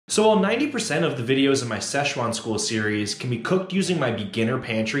So while 90% of the videos in my Sichuan School series can be cooked using my beginner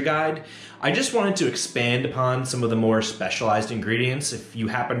pantry guide, I just wanted to expand upon some of the more specialized ingredients if you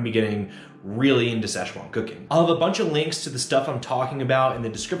happen to be getting really into Sichuan cooking. I'll have a bunch of links to the stuff I'm talking about in the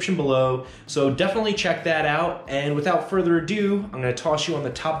description below, so definitely check that out. And without further ado, I'm gonna toss you on the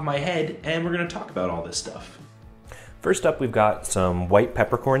top of my head and we're gonna talk about all this stuff. First up, we've got some white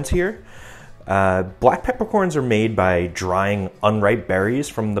peppercorns here. Black peppercorns are made by drying unripe berries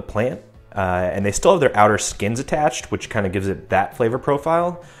from the plant, and they still have their outer skins attached, which kind of gives it that flavor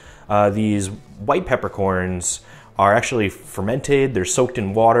profile. These white peppercorns are actually fermented, they're soaked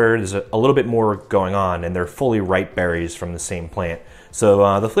in water, there's a little bit more going on, and they're fully ripe berries from the same plant.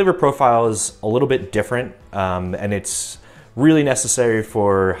 So the flavor profile is a little bit different, and it's really necessary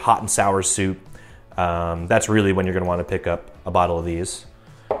for hot and sour soup. That's really when you're going to want to pick up a bottle of these.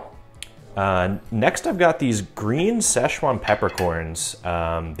 Next, I've got these green Sichuan peppercorns.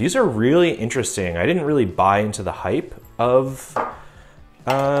 These are really interesting. I didn't really buy into the hype of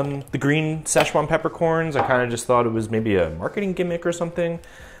the green Sichuan peppercorns. I kind of just thought it was maybe a marketing gimmick or something.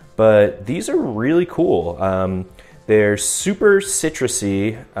 But these are really cool. They're super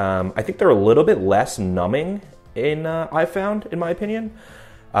citrusy. I think they're a little bit less numbing I found, in my opinion,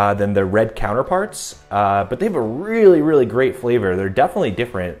 than their red counterparts. But they have a really, really great flavor. They're definitely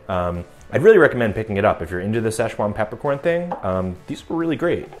different. I'd really recommend picking it up if you're into the Sichuan peppercorn thing. These were really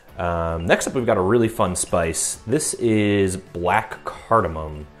great. Next up, we've got a really fun spice. This is black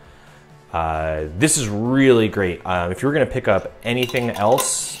cardamom. This is really great. If you're gonna pick up anything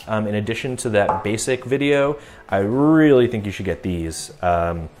else in addition to that basic video, I really think you should get these.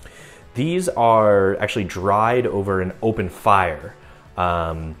 These are actually dried over an open fire.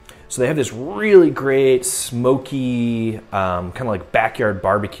 So they have this really great smoky, kind of like backyard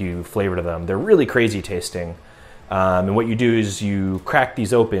barbecue flavor to them. They're really crazy tasting. And what you do is you crack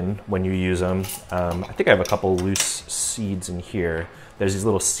these open when you use them. I think I have a couple loose seeds in here. There's these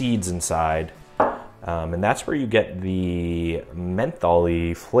little seeds inside. And that's where you get the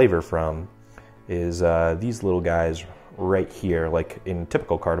menthol-y flavor from, is these little guys right here, like in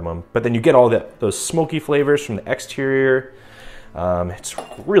typical cardamom. But then you get all those smoky flavors from the exterior. It's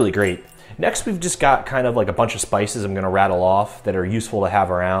really great. Next, we've just got kind of like a bunch of spices I'm going to rattle off that are useful to have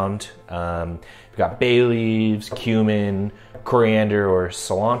around. We've got bay leaves, cumin, coriander or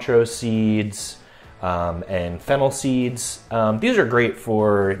cilantro seeds, and fennel seeds. These are great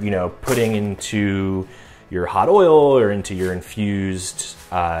for, putting into your hot oil or into your infused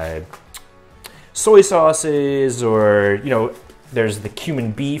soy sauces, or, there's the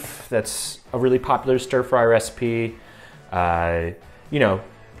cumin beef. That's a really popular stir fry recipe.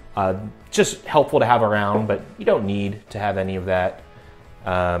 Just helpful to have around, but you don't need to have any of that.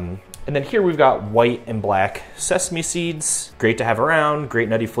 And then here we've got white and black sesame seeds. Great to have around, great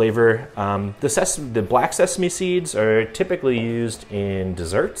nutty flavor. The black sesame seeds are typically used in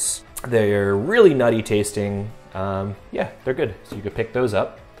desserts. They're really nutty tasting. Yeah, they're good, so you could pick those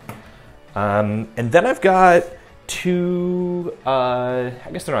up. And then I've got two, I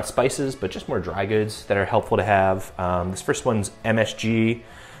guess they're not spices, but just more dry goods that are helpful to have. This first one's MSG.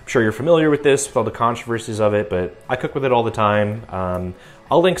 I'm sure you're familiar with this, with all the controversies of it, but I cook with it all the time.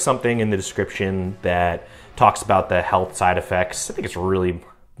 I'll link something in the description that talks about the health side effects. I think it's really,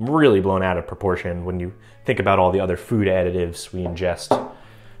 really blown out of proportion when you think about all the other food additives we ingest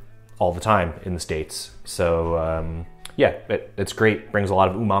all the time in the States. So yeah, it's great, brings a lot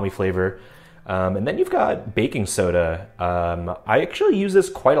of umami flavor. And then you've got baking soda. I actually use this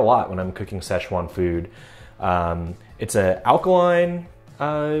quite a lot when I'm cooking Sichuan food. It's an alkaline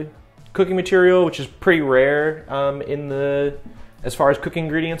cooking material, which is pretty rare as far as cooking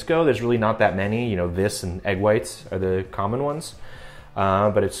ingredients go. There's really not that many. This and egg whites are the common ones.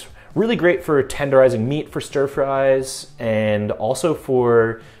 But it's really great for tenderizing meat for stir fries, and also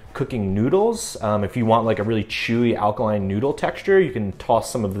for cooking noodles. If you want like a really chewy alkaline noodle texture, you can toss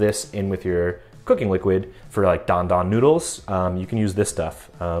some of this in with your cooking liquid for like don don noodles. You can use this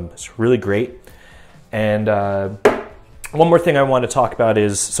stuff. It's really great. And one more thing I want to talk about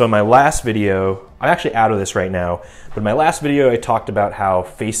is, so in my last video, I'm actually out of this right now, but in my last video I talked about how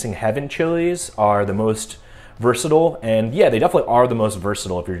Facing Heaven chilies are the most versatile, and yeah, they definitely are the most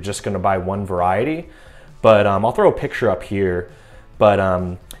versatile if you're just going to buy one variety. But I'll throw a picture up here.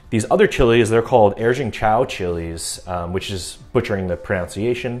 But these other chilies, they're called Erjing Chow chilies, which is butchering the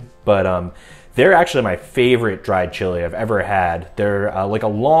pronunciation, but they're actually my favorite dried chili I've ever had. They're like a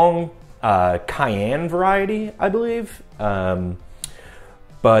long cayenne variety, I believe.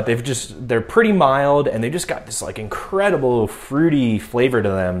 But they're pretty mild, and they've just got this like incredible fruity flavor to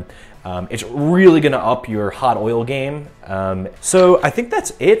them. It's really gonna up your hot oil game. So I think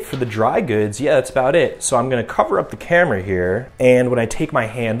that's it for the dry goods. Yeah, that's about it. So I'm gonna cover up the camera here, and when I take my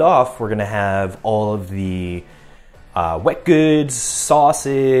hand off, we're gonna have all of the wet goods,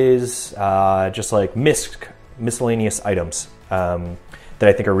 sauces, just like miscellaneous items that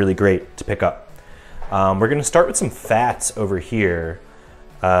I think are really great to pick up. We're gonna start with some fats over here.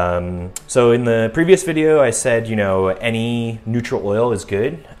 So in the previous video, I said, you know, any neutral oil is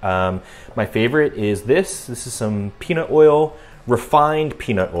good. My favorite is this. This is some peanut oil, refined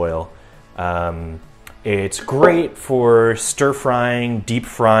peanut oil. It's great for stir frying, deep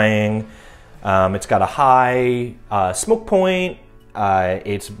frying. It's got a high smoke point.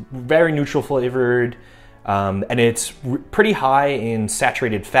 It's very neutral flavored, and it's pretty high in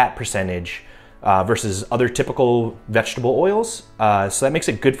saturated fat percentage. Versus other typical vegetable oils. So that makes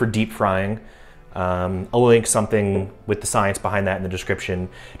it good for deep frying. I'll link something with the science behind that in the description.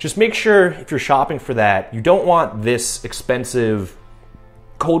 Just make sure if you're shopping for that, you don't want this expensive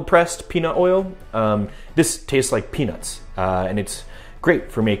cold pressed peanut oil. This tastes like peanuts, and it's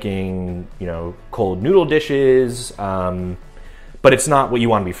great for making, you know, cold noodle dishes, but it's not what you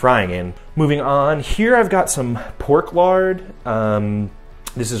want to be frying in. Moving on, here I've got some pork lard.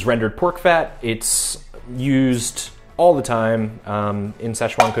 This is rendered pork fat. It's used all the time in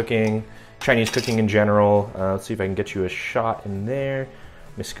Sichuan cooking, Chinese cooking in general. Let's see if I can get you a shot in there.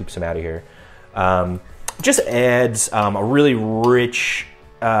 Let me scoop some out of here. Just adds a really rich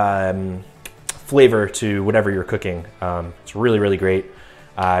flavor to whatever you're cooking. It's really, really great.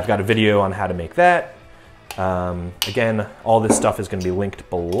 I've got a video on how to make that. Again, all this stuff is going to be linked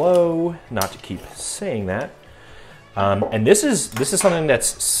below, not to keep saying that. And this is something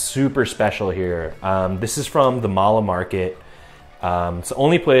that's super special here. This is from the Mala market. It's the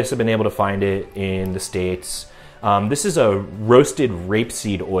only place I've been able to find it in the States. This is a roasted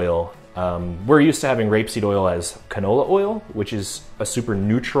rapeseed oil. We're used to having rapeseed oil as canola oil, which is a super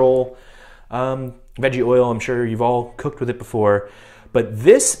neutral veggie oil. I'm sure you've all cooked with it before. But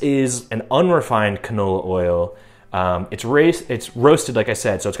this is an unrefined canola oil. It's roasted, like I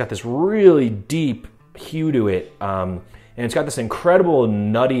said, so it's got this really deep hue to it, and it's got this incredible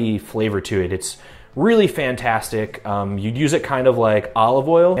nutty flavor to it. It's really fantastic. You'd use it kind of like olive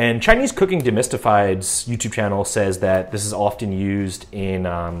oil. And Chinese Cooking Demystified's YouTube channel says that this is often used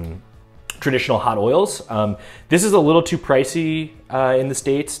in traditional hot oils. This is a little too pricey in the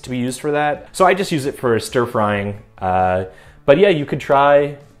States to be used for that, so I just use it for stir frying. But yeah, you could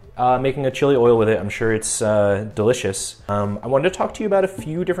try making a chili oil with it. I'm sure it's delicious. I wanted to talk to you about a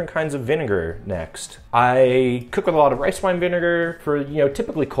few different kinds of vinegar next. I cook with a lot of rice wine vinegar for, you know,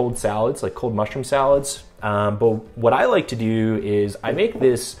 typically cold salads, like cold mushroom salads. But what I like to do is I make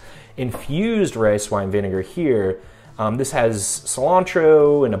this infused rice wine vinegar here. This has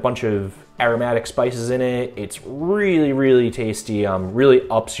cilantro and a bunch of aromatic spices in it. It's really, really tasty. Really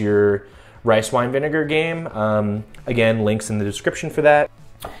ups your rice wine vinegar game. Again, links in the description for that.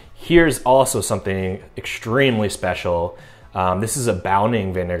 Here's also something extremely special. This is a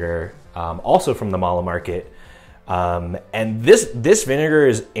Baoning vinegar, also from the Mala market. And this vinegar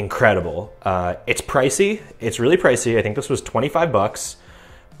is incredible. It's pricey. It's really pricey. I think this was 25 bucks,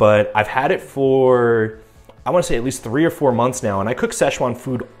 but I've had it for, I want to say at least 3 or 4 months now, and I cook Szechuan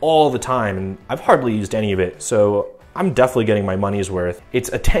food all the time, and I've hardly used any of it, so I'm definitely getting my money's worth. It's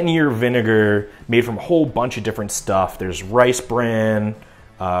a 10-year vinegar made from a whole bunch of different stuff. There's rice bran,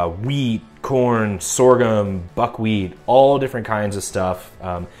 wheat, corn, sorghum, buckwheat, all different kinds of stuff.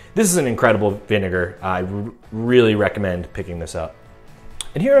 This is an incredible vinegar. I really recommend picking this up.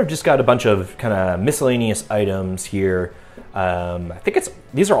 And here I've just got a bunch of kind of miscellaneous items here. I think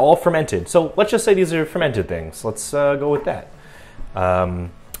these are all fermented. So let's just say these are fermented things. Let's go with that.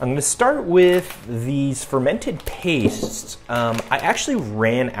 I'm going to start with these fermented pastes. I actually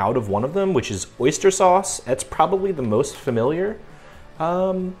ran out of one of them, which is oyster sauce. That's probably the most familiar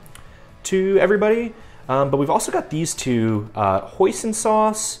to everybody. But we've also got these two, hoisin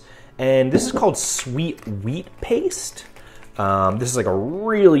sauce, and this is called sweet wheat paste. This is like a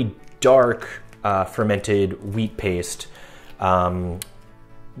really dark fermented wheat paste.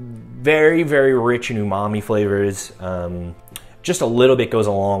 Very, very rich in umami flavors. Just a little bit goes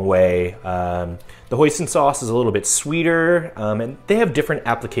a long way. The hoisin sauce is a little bit sweeter, and they have different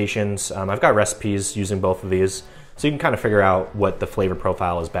applications. I've got recipes using both of these, so you can kind of figure out what the flavor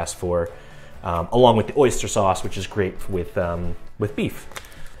profile is best for, along with the oyster sauce, which is great with beef.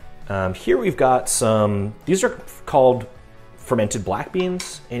 Here we've got some, these are called fermented black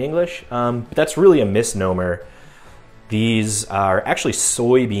beans in English, but that's really a misnomer. These are actually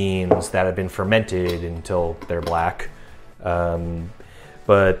soybeans that have been fermented until they're black. But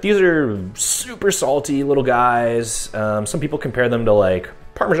But these are super salty little guys. Some people compare them to like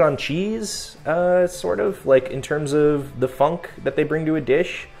Parmesan cheese, sort of, like in terms of the funk that they bring to a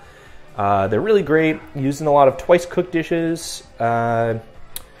dish. They're really great, used in a lot of twice cooked dishes. Yeah,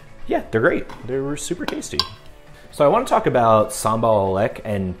 they're great. They're super tasty. So I want to talk about sambal oelek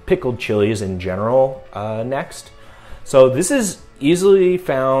and pickled chilies in general next. So this is easily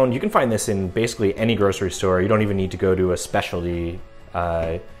found, you can find this in basically any grocery store. You don't even need to go to a specialty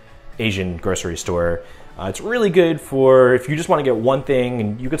Asian grocery store. It's really good for if you just want to get one thing,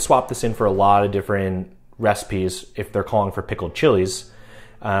 and you could swap this in for a lot of different recipes if they're calling for pickled chilies.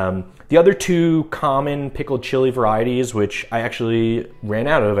 The other two common pickled chili varieties, which I actually ran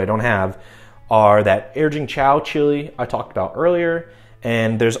out of, I don't have, are that Erjing Chow chili I talked about earlier,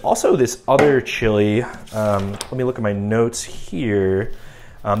 and there's also this other chili. Let me look at my notes here.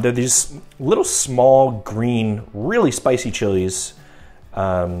 They're these little small green, really spicy chilies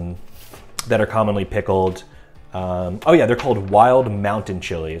that are commonly pickled. Oh yeah, they're called wild mountain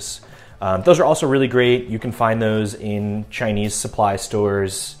chilies. Those are also really great. You can find those in Chinese supply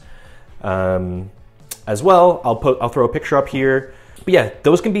stores as well. I'll throw a picture up here. But yeah,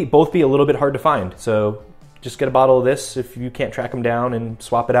 those can both be a little bit hard to find. So just get a bottle of this if you can't track them down and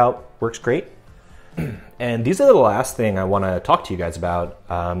swap it out. Works great. And these are the last thing I want to talk to you guys about.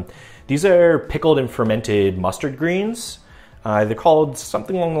 These are pickled and fermented mustard greens. They're called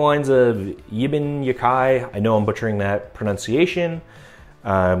something along the lines of yibin yakai. I know I'm butchering that pronunciation.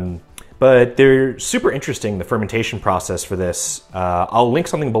 But they're super interesting, the fermentation process for this. I'll link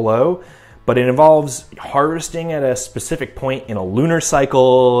something below, but it involves harvesting at a specific point in a lunar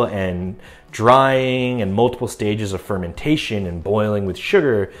cycle and drying and multiple stages of fermentation and boiling with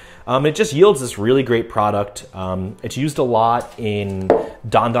sugar. It just yields this really great product. It's used a lot in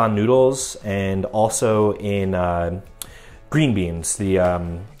dan dan noodles and also in green beans,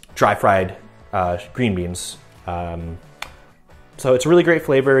 the dry fried green beans. So it's a really great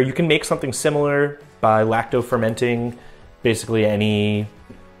flavor. You can make something similar by lacto fermenting basically any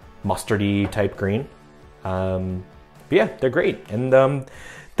mustardy type green. But yeah, they're great. And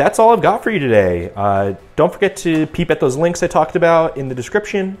that's all I've got for you today. Don't forget to peep at those links I talked about in the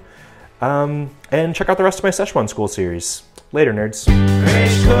description. And check out the rest of my Sichuan School series. Later, nerds.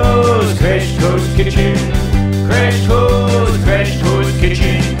 Crash Course Kitchen. Crash Course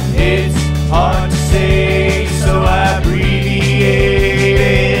Kitchen. It's hard to say.